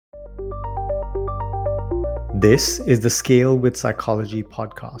This is the Scale with Psychology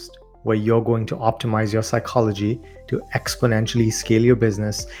podcast, where you're going to optimize your psychology to exponentially scale your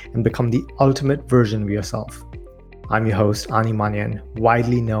business and become the ultimate version of yourself. I'm your host, Ani Manian,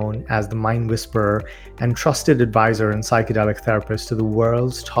 widely known as the Mind Whisperer and trusted advisor and psychedelic therapist to the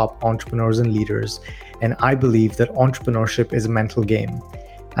world's top entrepreneurs and leaders. And I believe that entrepreneurship is a mental game.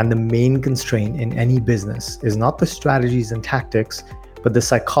 And the main constraint in any business is not the strategies and tactics, but the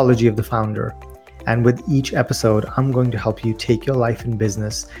psychology of the founder. And with each episode, I'm going to help you take your life and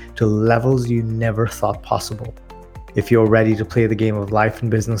business to levels you never thought possible. If you're ready to play the game of life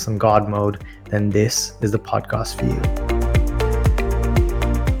and business on God mode, then this is the podcast for you.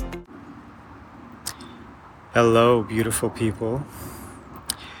 Hello, beautiful people.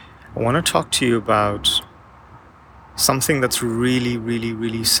 I want to talk to you about something that's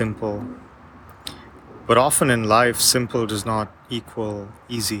really simple. But often in life, simple does not equal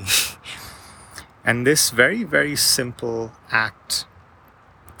easy. And this very simple act,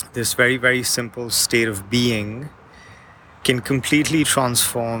 this very simple state of being can completely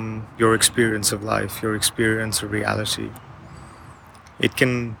transform your experience of life, your experience of reality. It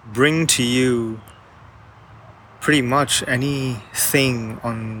can bring to you pretty much anything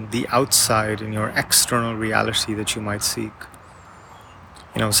on the outside in your external reality that you might seek.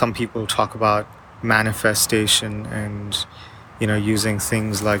 Some people talk about manifestation and using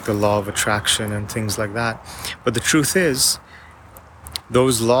things like the law of attraction and things like that. But the truth is,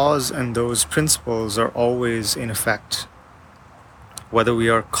 those laws and those principles are always in effect, whether we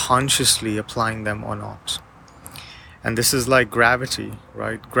are consciously applying them or not. And this is like gravity,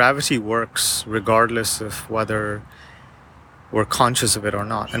 right? Gravity works regardless of whether we're conscious of it or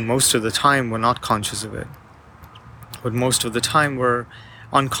not. And most of the time, we're not conscious of it. But most of the time, we're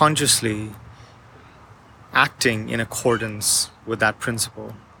unconsciously acting in accordance with that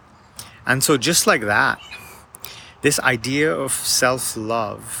principle. And so just like that, this idea of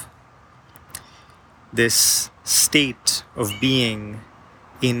self-love, this state of being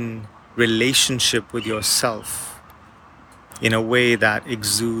in relationship with yourself in a way that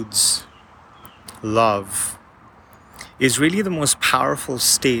exudes love, is really the most powerful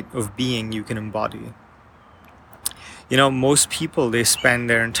state of being you can embody. Most people, they spend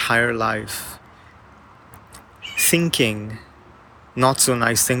their entire life thinking not so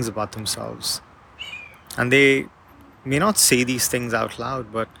nice things about themselves. And they may not say these things out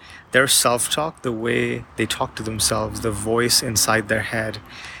loud, but their self-talk, the way they talk to themselves, the voice inside their head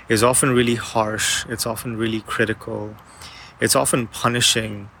is often really harsh. It's often really critical. It's often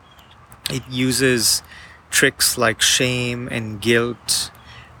punishing. It uses tricks like shame and guilt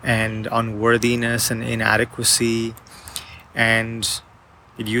and unworthiness and inadequacy. And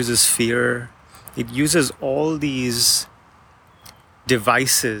it uses fear. It uses all these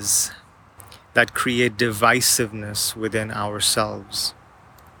devices that create divisiveness within ourselves.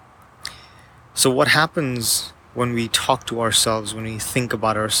 So what happens when we talk to ourselves, when we think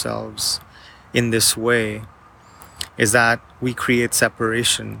about ourselves in this way, is that we create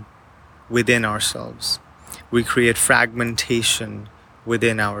separation within ourselves. We create fragmentation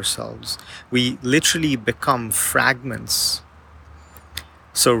within ourselves. We literally become fragments.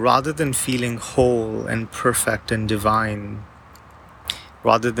 So rather than feeling whole and perfect and divine,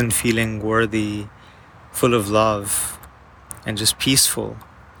 rather than feeling worthy, full of love, and just peaceful,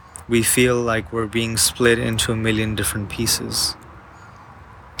 we feel like we're being split into a million different pieces.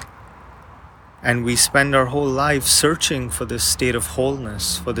 And we spend our whole life searching for this state of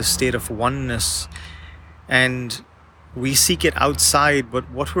wholeness, for this state of oneness. And we seek it outside, but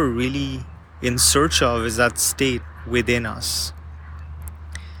what we're really in search of is that state within us.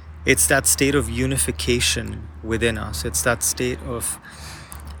 It's that state of unification within us. It's that state of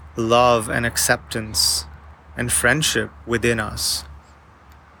love and acceptance and friendship within us.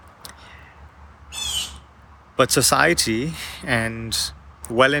 But society and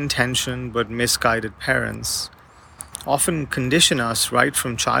well-intentioned but misguided parents often condition us right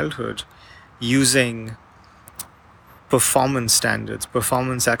from childhood using performance standards,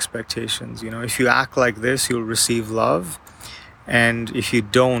 performance expectations. If you act like this, you'll receive love. And if you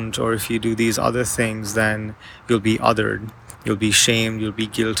don't, or if you do these other things, then you'll be othered. You'll be shamed, you'll be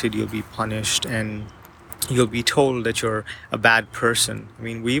guilted, you'll be punished, and you'll be told that you're a bad person.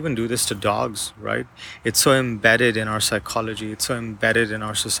 We even do this to dogs, right? It's so embedded in our psychology. It's so embedded in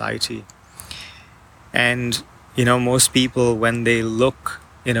our society. And, most people, when they look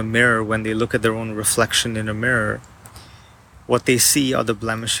in a mirror, when they look at their own reflection in a mirror, what they see are the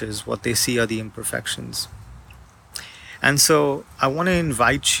blemishes, what they see are the imperfections. And so I want to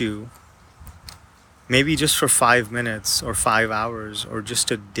invite you maybe just for 5 minutes or 5 hours or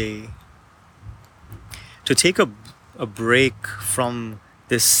just a day, to take a break from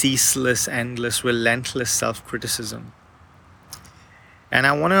this ceaseless, endless, relentless self-criticism. And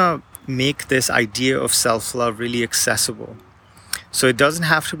I want to make this idea of self-love really accessible. So it doesn't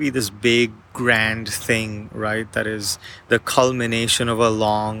have to be this big, grand thing, right? That is the culmination of a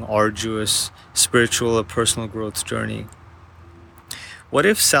long, arduous spiritual or personal growth journey. What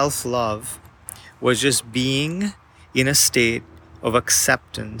if self-love was just being in a state of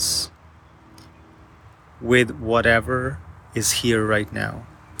acceptance with whatever is here right now?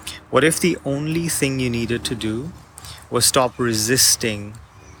 What if the only thing you needed to do was stop resisting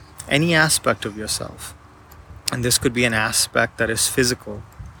any aspect of yourself? And this could be an aspect that is physical,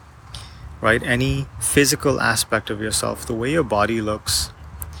 right? Any physical aspect of yourself, the way your body looks,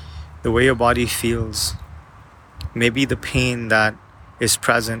 the way your body feels, maybe the pain that is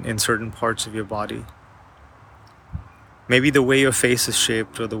present in certain parts of your body, maybe the way your face is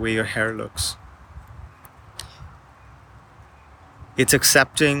shaped or the way your hair looks. It's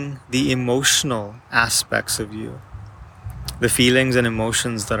accepting the emotional aspects of you, the feelings and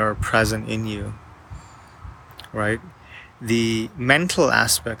emotions that are present in you, right? The mental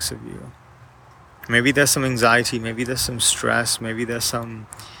aspects of you. Maybe there's some anxiety, maybe there's some stress, maybe there's some,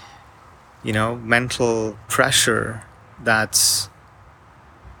 mental pressure that's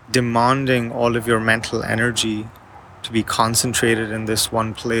demanding all of your mental energy to be concentrated in this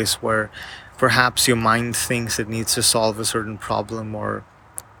one place where perhaps your mind thinks it needs to solve a certain problem or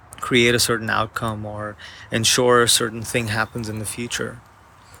create a certain outcome or ensure a certain thing happens in the future,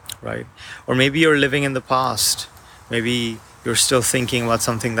 right? Or maybe you're living in the past. Maybe you're still thinking about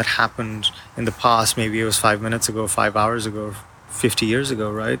something that happened in the past. Maybe it was 5 minutes ago, 5 hours ago, 50 years ago,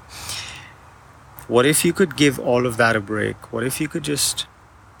 right? What if you could give all of that a break? What if you could just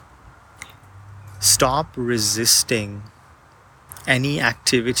stop resisting any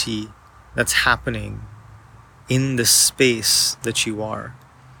activity that's happening in the space that you are?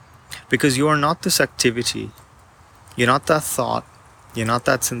 Because you are not this activity. You're not that thought. You're not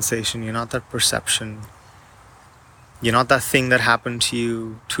that sensation. You're not that perception. You're not that thing that happened to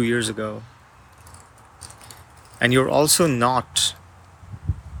you 2 years ago. And you're also not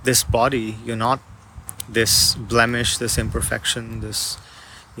this body. You're not this blemish, this imperfection, this,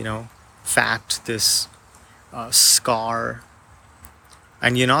 fat, this scar.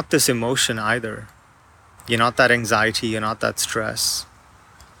 And you're not this emotion either. You're not that anxiety. You're not that stress.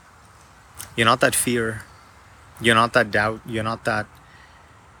 You're not that fear. You're not that doubt. You're not that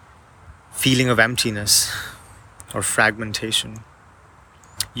feeling of emptiness or fragmentation.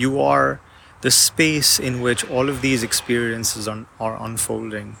 You are the space in which all of these experiences are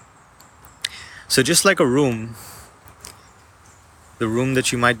unfolding. So just like a room, the room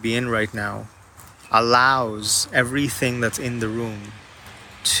that you might be in right now allows everything that's in the room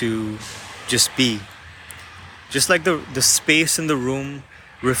to just be. Just like the space in the room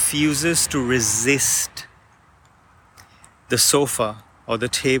refuses to resist the sofa or the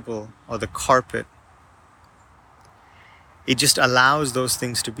table or the carpet. It just allows those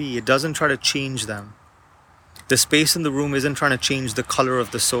things to be. It doesn't try to change them. The space in the room isn't trying to change the color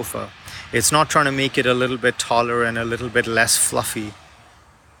of the sofa. It's not trying to make it a little bit taller and a little bit less fluffy.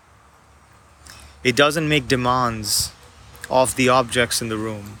 It doesn't make demands of the objects in the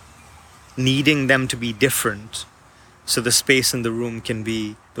room, needing them to be different so the space in the room can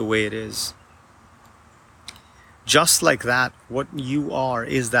be the way it is. Just like that, what you are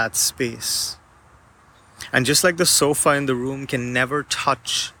is that space. And just like the sofa in the room can never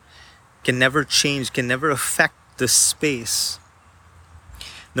touch, can never change, can never affect the space,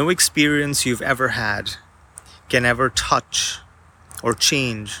 no experience you've ever had can ever touch or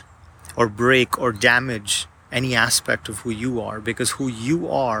change or break or damage any aspect of who you are, because who you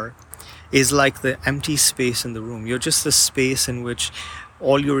are is like the empty space in the room. You're just the space in which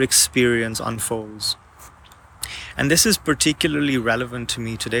all your experience unfolds. And this is particularly relevant to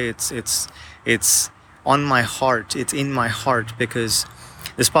me today. It's on my heart. It's in my heart because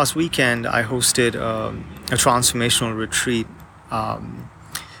this past weekend I hosted a transformational retreat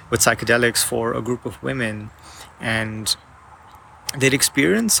with psychedelics for a group of women, and they'd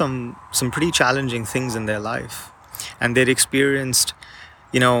experienced some pretty challenging things in their life, and they'd experienced,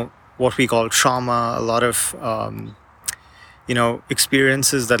 what we call trauma, a lot of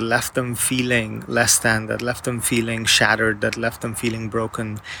experiences that left them feeling less than, that left them feeling shattered, that left them feeling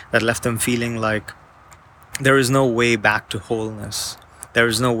broken, that left them feeling like there is no way back to wholeness. There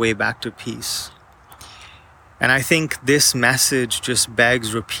is no way back to peace. And I think this message just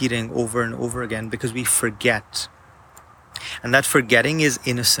begs repeating over and over again because we forget. And that forgetting is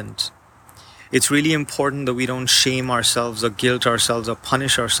innocent. It's really important that we don't shame ourselves or guilt ourselves or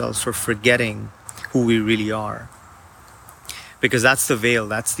punish ourselves for forgetting who we really are. Because that's the veil,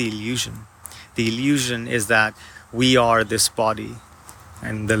 that's the illusion. The illusion is that we are this body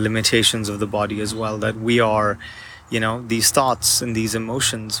and the limitations of the body as well, that we are, these thoughts and these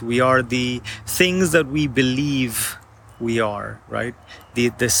emotions. We are the things that we believe we are, right?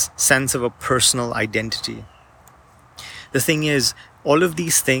 This sense of a personal identity. The thing is, all of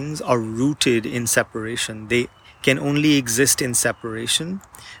these things are rooted in separation. They can only exist in separation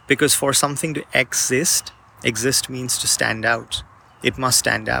because for something to exist means to stand out. It must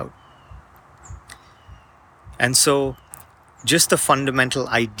stand out. And so just the fundamental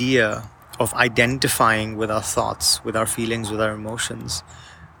idea of identifying with our thoughts, with our feelings, with our emotions,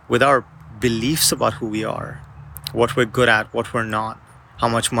 with our beliefs about who we are, what we're good at, what we're not, how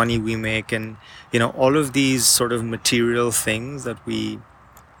much money we make, and all of these sort of material things that we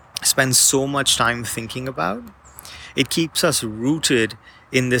spend so much time thinking about, it keeps us rooted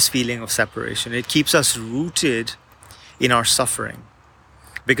in this feeling of separation. It keeps us rooted in our suffering,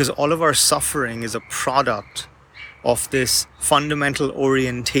 because all of our suffering is a product of this fundamental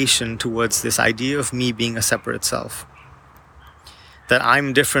orientation towards this idea of me being a separate self. That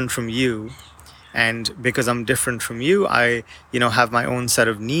I'm different from you, and because I'm different from you, I, have my own set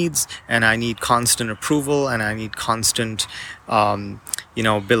of needs, and I need constant approval, and I need constant,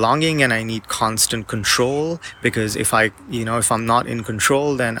 belonging, and I need constant control, because if I'm not in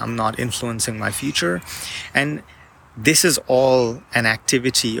control, then I'm not influencing my future. And this is all an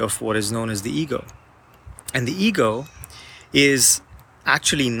activity of what is known as the ego. And the ego is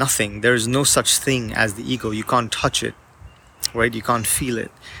actually nothing. There's no such thing as the ego. You can't touch it, right? You can't feel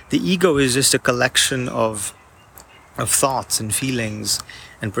it. The ego is just a collection of thoughts and feelings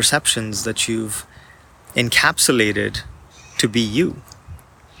and perceptions that you've encapsulated to be you,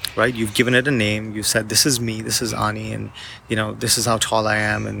 right? You've given it a name. You said, this is me, this is Ani, and, this is how tall I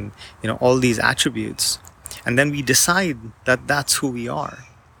am, and, all these attributes. And then we decide that that's who we are.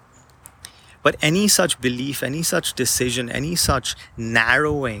 But any such belief, any such decision, any such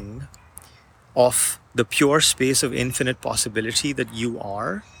narrowing of the pure space of infinite possibility that you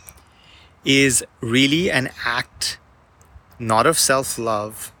are is really an act not of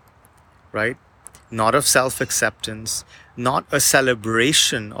self-love, right? Not of self-acceptance, not a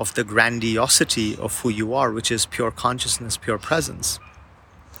celebration of the grandiosity of who you are, which is pure consciousness, pure presence.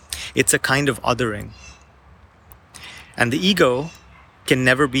 It's a kind of othering. And the ego can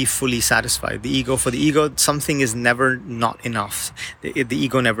never be fully satisfied. For the ego, something is never not enough. The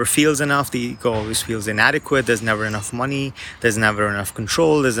ego never feels enough. The ego always feels inadequate. There's never enough money. There's never enough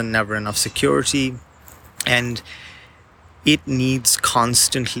control. There's never enough security. And it needs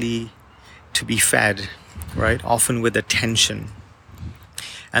constantly to be fed, right? Often with attention.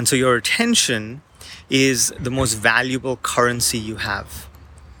 And so your attention is the most valuable currency you have.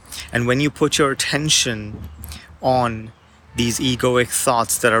 And when you put your attention on these egoic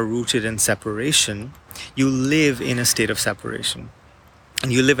thoughts that are rooted in separation, you live in a state of separation.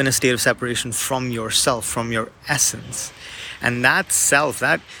 And you live in a state of separation from yourself, from your essence. And that self,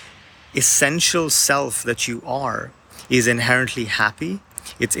 that essential self that you are, is inherently happy.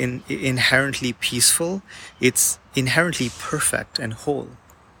 It's inherently peaceful. It's inherently perfect and whole.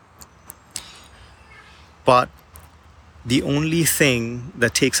 But the only thing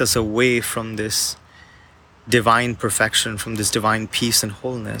that takes us away from this divine perfection, from this divine peace and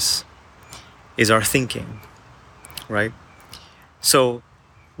wholeness, is our thinking, right? So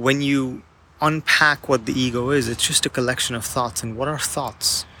when you unpack what the ego is, it's just a collection of thoughts. And what are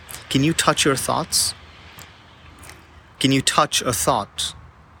thoughts? Can you touch your thoughts? Can you touch a thought?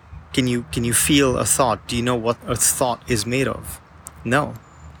 Can you feel a thought? Do you know what a thought is made of? No,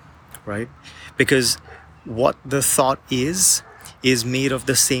 right? Because what the thought is made of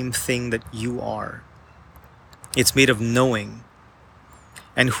the same thing that you are. It's made of knowing.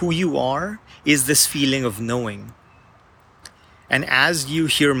 And who you are is this feeling of knowing. And as you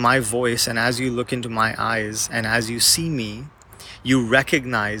hear my voice, and as you look into my eyes, and as you see me, you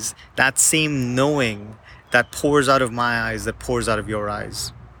recognize that same knowing that pours out of my eyes, that pours out of your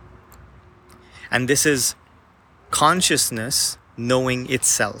eyes. And this is consciousness knowing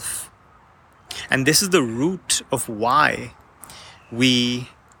itself. And this is the root of why we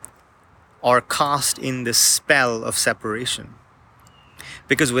are cast in this spell of separation.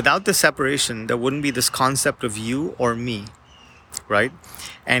 Because without the separation, there wouldn't be this concept of you or me, right?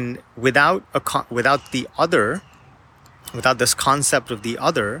 And without the other, without this concept of the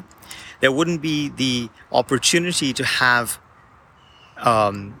other, there wouldn't be the opportunity to have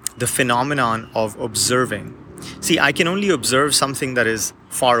the phenomenon of observing. See, I can only observe something that is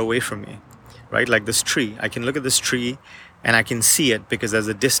far away from me, right? Like this tree. I can look at this tree and I can see it because there's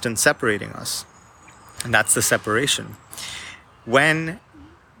a distance separating us. And that's the separation. When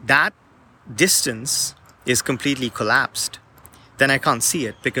that distance is completely collapsed, then I can't see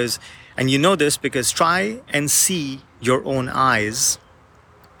it because, and you know this because try and see your own eyes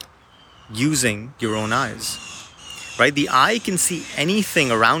using your own eyes, right? The eye can see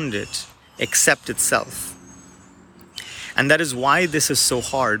anything around it except itself. And that is why this is so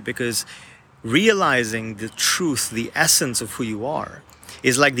hard, because realizing the truth, the essence of who you are,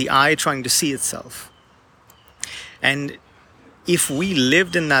 is like the eye trying to see itself. And if we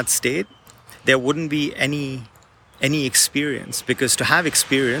lived in that state, there wouldn't be any experience, because to have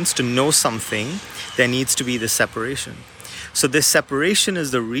experience, to know something, there needs to be this separation. So this separation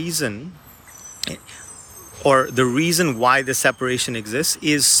is the reason, or the reason why the separation exists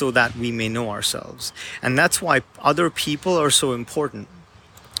is so that we may know ourselves. And that's why other people are so important.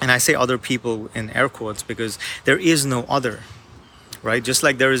 And I say other people in air quotes because there is no other, right? Just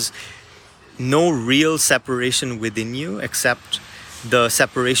like there is no real separation within you except the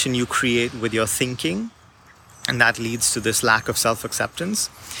separation you create with your thinking, and that leads to this lack of self-acceptance.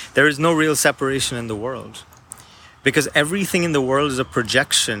 There is no real separation in the world, because everything in the world is a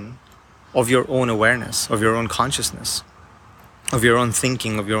projection of your own awareness, of your own consciousness, of your own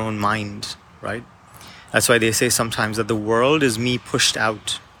thinking, of your own mind, right? That's why they say sometimes that the world is me pushed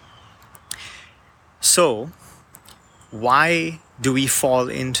out. So why do we fall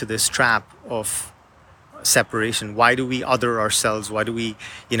into this trap of separation? Why do we other ourselves? Why do we,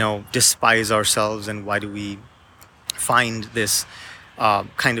 despise ourselves? And why do we find this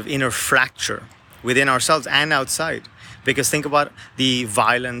kind of inner fracture within ourselves and outside? Because think about the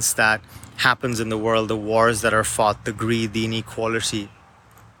violence that happens in the world, the wars that are fought, the greed, the inequality.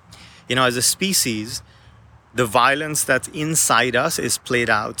 As a species, the violence that's inside us is played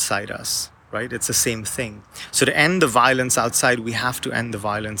outside us, right? It's the same thing. So to end the violence outside, we have to end the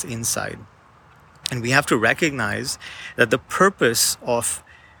violence inside. And we have to recognize that the purpose of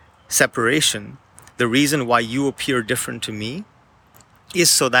separation, the reason why you appear different to me, is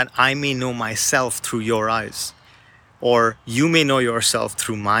so that I may know myself through your eyes, or you may know yourself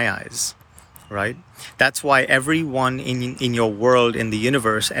through my eyes, right? That's why everyone in your world, in the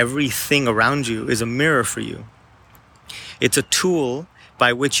universe, everything around you is a mirror for you. It's a tool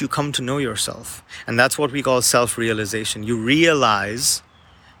by which you come to know yourself. And that's what we call self-realization. You realize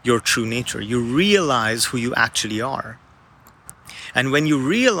your true nature. You realize who you actually are. And when you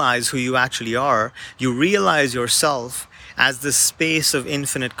realize who you actually are, you realize yourself as the space of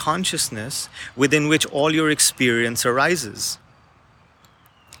infinite consciousness within which all your experience arises.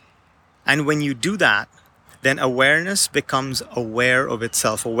 And when you do that, then awareness becomes aware of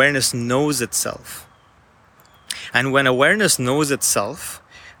itself. Awareness knows itself. And when awareness knows itself,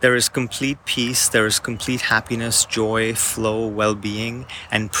 there is complete peace, there is complete happiness, joy, flow, well-being,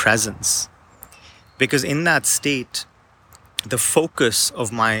 and presence. Because in that state, the focus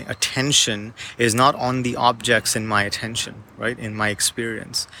of my attention is not on the objects in my attention, right? In my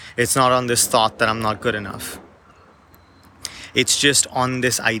experience. It's not on this thought that I'm not good enough. It's just on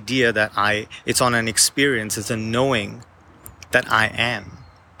this idea that it's on an experience, it's a knowing that I am,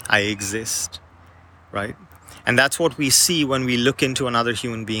 I exist, right? And that's what we see when we look into another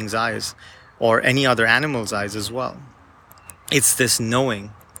human being's eyes, or any other animal's eyes as well. It's this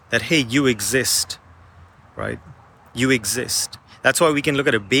knowing that, hey, you exist, right? You exist. That's why we can look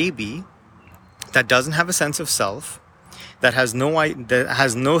at a baby that doesn't have a sense of self, that has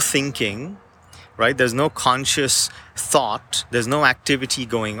no thinking, right? There's no conscious thought, there's no activity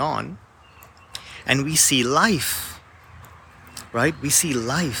going on, and we see life, right? We see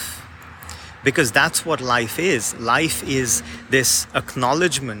life. Because that's what life is. Life is this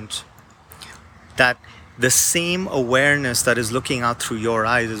acknowledgement that the same awareness that is looking out through your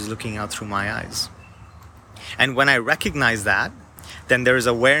eyes is looking out through my eyes. And when I recognize that, then there is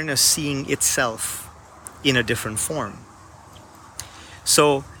awareness seeing itself in a different form.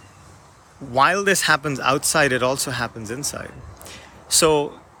 So while this happens outside, it also happens inside.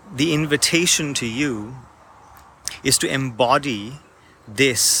 So the invitation to you is to embody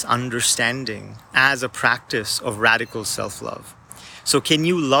this understanding as a practice of radical self-love. So can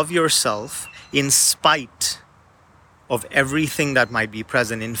you love yourself in spite of everything that might be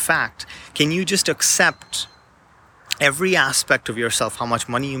present? In fact, can you just accept every aspect of yourself, how much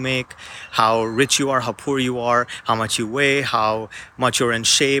money you make, how rich you are, how poor you are, how much you weigh, how much you're in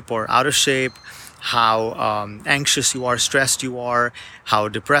shape or out of shape, how anxious you are, stressed you are, how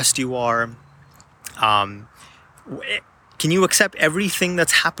depressed you are. Can you accept everything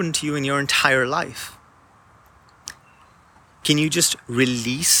that's happened to you in your entire life? Can you just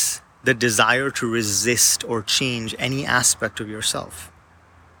release the desire to resist or change any aspect of yourself.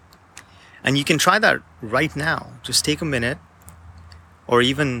 And you can try that right now. Just take a minute or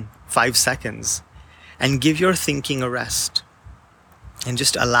even 5 seconds and give your thinking a rest. And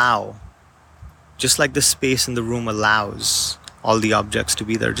just allow, just like the space in the room allows all the objects to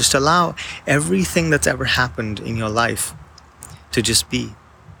be there, just allow everything that's ever happened in your life to just be,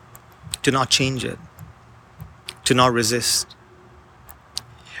 to not change it, to not resist.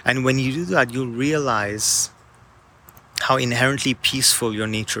 And when you do that, you'll realize how inherently peaceful your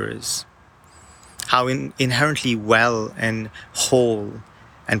nature is, how inherently well and whole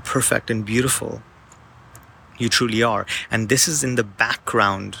and perfect and beautiful you truly are. And this is in the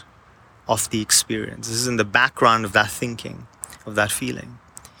background of the experience. This is in the background of that thinking, of that feeling.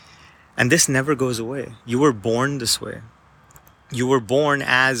 And this never goes away. You were born this way. You were born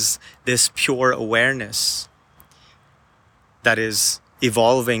as this pure awareness that is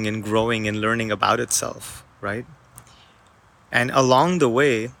evolving and growing and learning about itself, right? And along the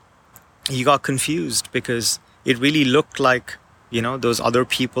way, you got confused because it really looked like, those other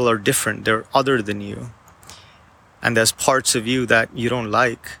people are different. They're other than you. And there's parts of you that you don't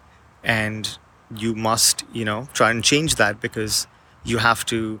like. And you must, try and change that because you have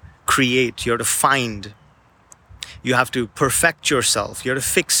to create, you have to find, you have to perfect yourself, you have to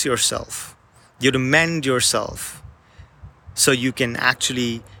fix yourself, you have to mend yourself so you can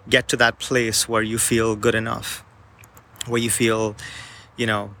actually get to that place where you feel good enough, where you feel,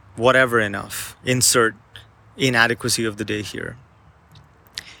 whatever enough. Insert inadequacy of the day here.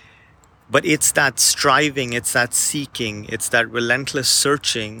 But it's that striving, it's that seeking, it's that relentless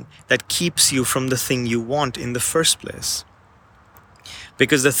searching that keeps you from the thing you want in the first place.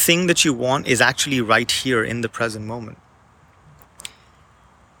 Because the thing that you want is actually right here in the present moment.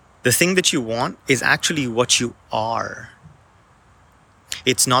 The thing that you want is actually what you are.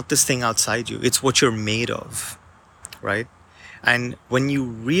 It's not this thing outside you. It's what you're made of, right? And when you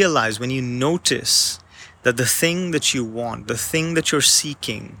realize, when you notice that the thing that you want, the thing that you're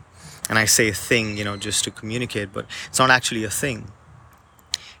seeking, and I say thing, just to communicate, but it's not actually a thing.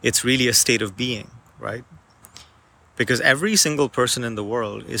 It's really a state of being, right? Because every single person in the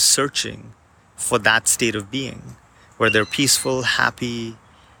world is searching for that state of being, where they're peaceful, happy,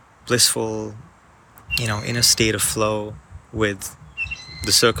 blissful, in a state of flow with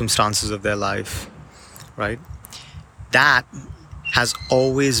the circumstances of their life, right? That has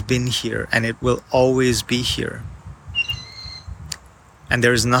always been here and it will always be here. And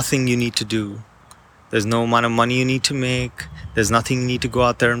there's nothing you need to do. There's no amount of money you need to make. There's nothing you need to go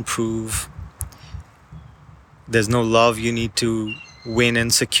out there and prove. There's no love you need to win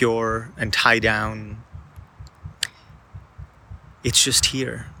and secure and tie down. It's just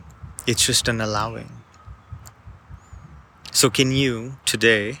here. It's just an allowing. So can you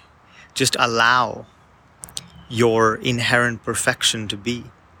today just allow your inherent perfection to be?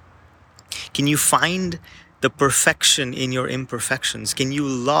 Can you find the perfection in your imperfections? Can you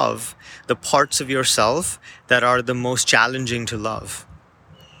love the parts of yourself that are the most challenging to love?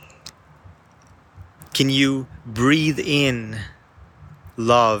 Can you breathe in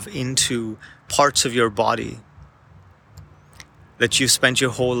love into parts of your body that you spent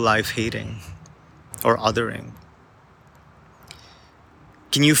your whole life hating or othering?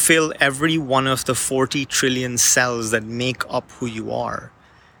 Can you fill every one of the 40 trillion cells that make up who you are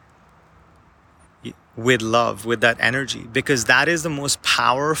with love, with that energy? Because that is the most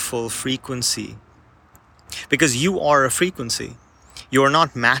powerful frequency. Because you are a frequency. You are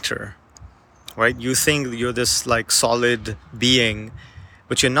not matter, right? You think you're this solid being,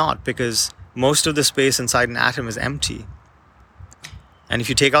 but you're not, because most of the space inside an atom is empty. And if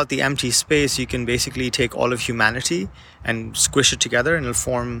you take out the empty space, you can basically take all of humanity and squish it together and it'll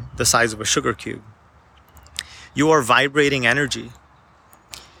form the size of a sugar cube. You are vibrating energy.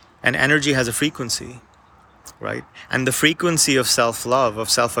 And energy has a frequency, right? And the frequency of self-love, of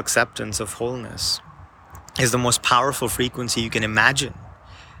self-acceptance, of wholeness is the most powerful frequency you can imagine.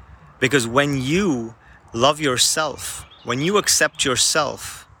 Because when you love yourself, when you accept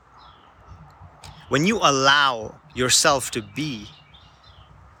yourself, when you allow yourself to be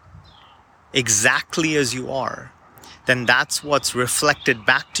exactly as you are, then that's what's reflected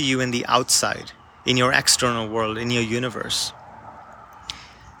back to you in the outside, in your external world, in your universe.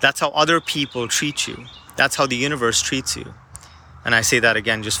 That's how other people treat you. That's how the universe treats you. And I say that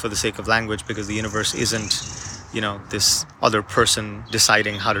again just for the sake of language, because the universe isn't, this other person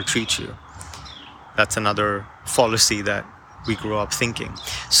deciding how to treat you. That's another fallacy that we grew up thinking.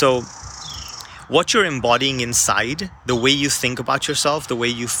 So what you're embodying inside, the way you think about yourself, the way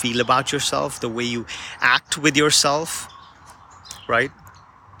you feel about yourself, the way you act with yourself, right?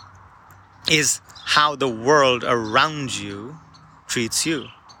 is how the world around you treats you.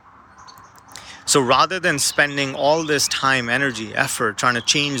 So rather than spending all this time, energy, effort trying to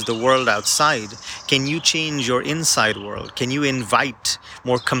change the world outside, can you change your inside world? Can you invite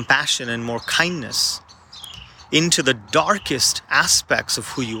more compassion and more kindness into the darkest aspects of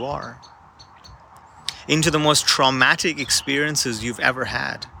who you are, into the most traumatic experiences you've ever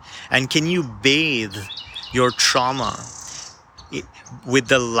had? And can you bathe your trauma with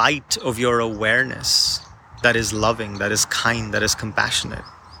the light of your awareness that is loving, that is kind, that is compassionate?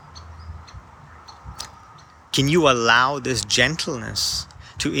 Can you allow this gentleness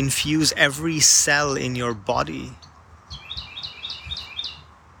to infuse every cell in your body?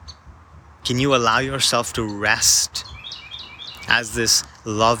 Can you allow yourself to rest as this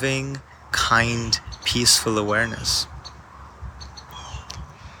loving, kind, peaceful awareness?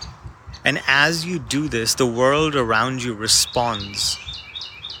 And as you do this, the world around you responds.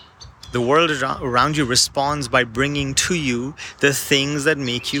 The world around you responds by bringing to you the things that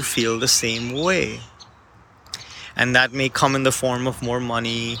make you feel the same way. And that may come in the form of more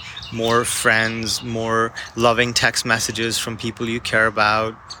money, more friends, more loving text messages from people you care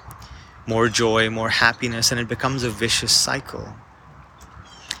about, more joy, more happiness, and it becomes a vicious cycle.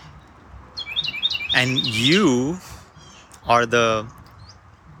 And you are at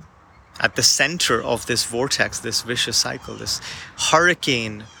the center of this vortex, this vicious cycle, this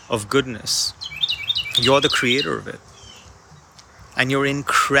hurricane of goodness. You're the creator of it. And you're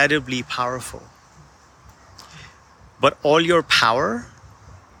incredibly powerful. But all your power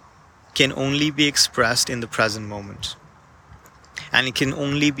can only be expressed in the present moment. And it can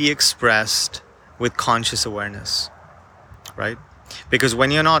only be expressed with conscious awareness, right? Because when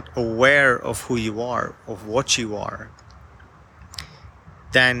you're not aware of who you are, of what you are,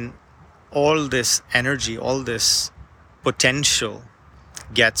 then all this energy, all this potential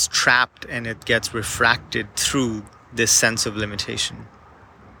gets trapped and it gets refracted through this sense of limitation.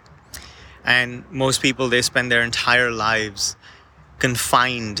 And most people, they spend their entire lives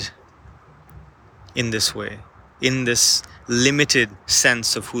confined in this way, in this limited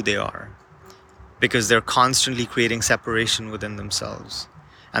sense of who they are, because they're constantly creating separation within themselves.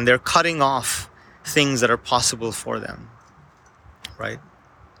 And they're cutting off things that are possible for them, right?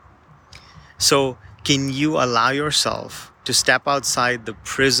 So can you allow yourself to step outside the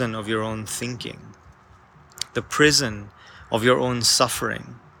prison of your own thinking, the prison of your own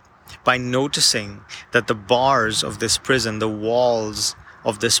suffering, by noticing that the bars of this prison, the walls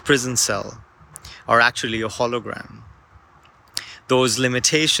of this prison cell, are actually a hologram? Those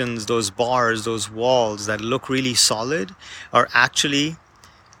limitations, those bars, those walls that look really solid are actually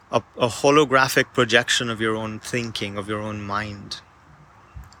a holographic projection of your own thinking, of your own mind.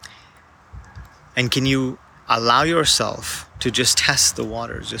 And can you allow yourself to just test the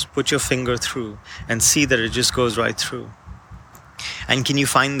waters, just put your finger through and see that it just goes right through? And can you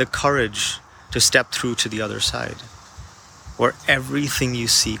find the courage to step through to the other side, where everything you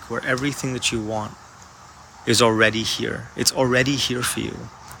seek, where everything that you want is already here. It's already here for you.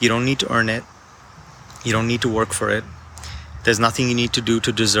 You don't need to earn it. You don't need to work for it. There's nothing you need to do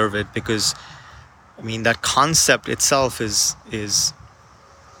to deserve it, because, that concept itself is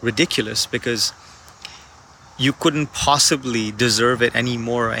ridiculous, because you couldn't possibly deserve it any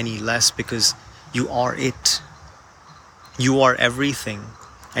more or any less, because you are it. You are everything,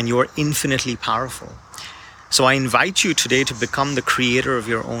 and you are infinitely powerful. So I invite you today to become the creator of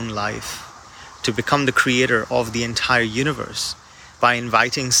your own life, to become the creator of the entire universe by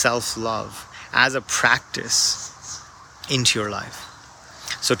inviting self-love as a practice into your life.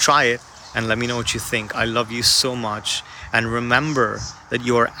 So try it and let me know what you think. I love you so much. And remember that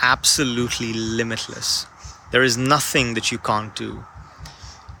you are absolutely limitless. There is nothing that you can't do.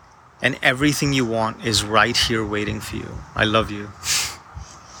 And everything you want is right here waiting for you. I love you.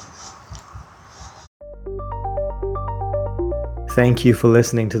 Thank you for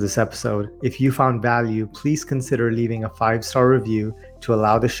listening to this episode. If you found value, please consider leaving a 5-star review to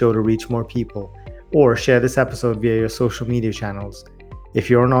allow the show to reach more people, or share this episode via your social media channels. If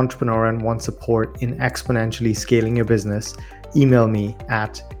you're an entrepreneur and want support in exponentially scaling your business, email me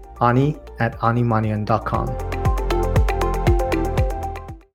at ani@animanian.com.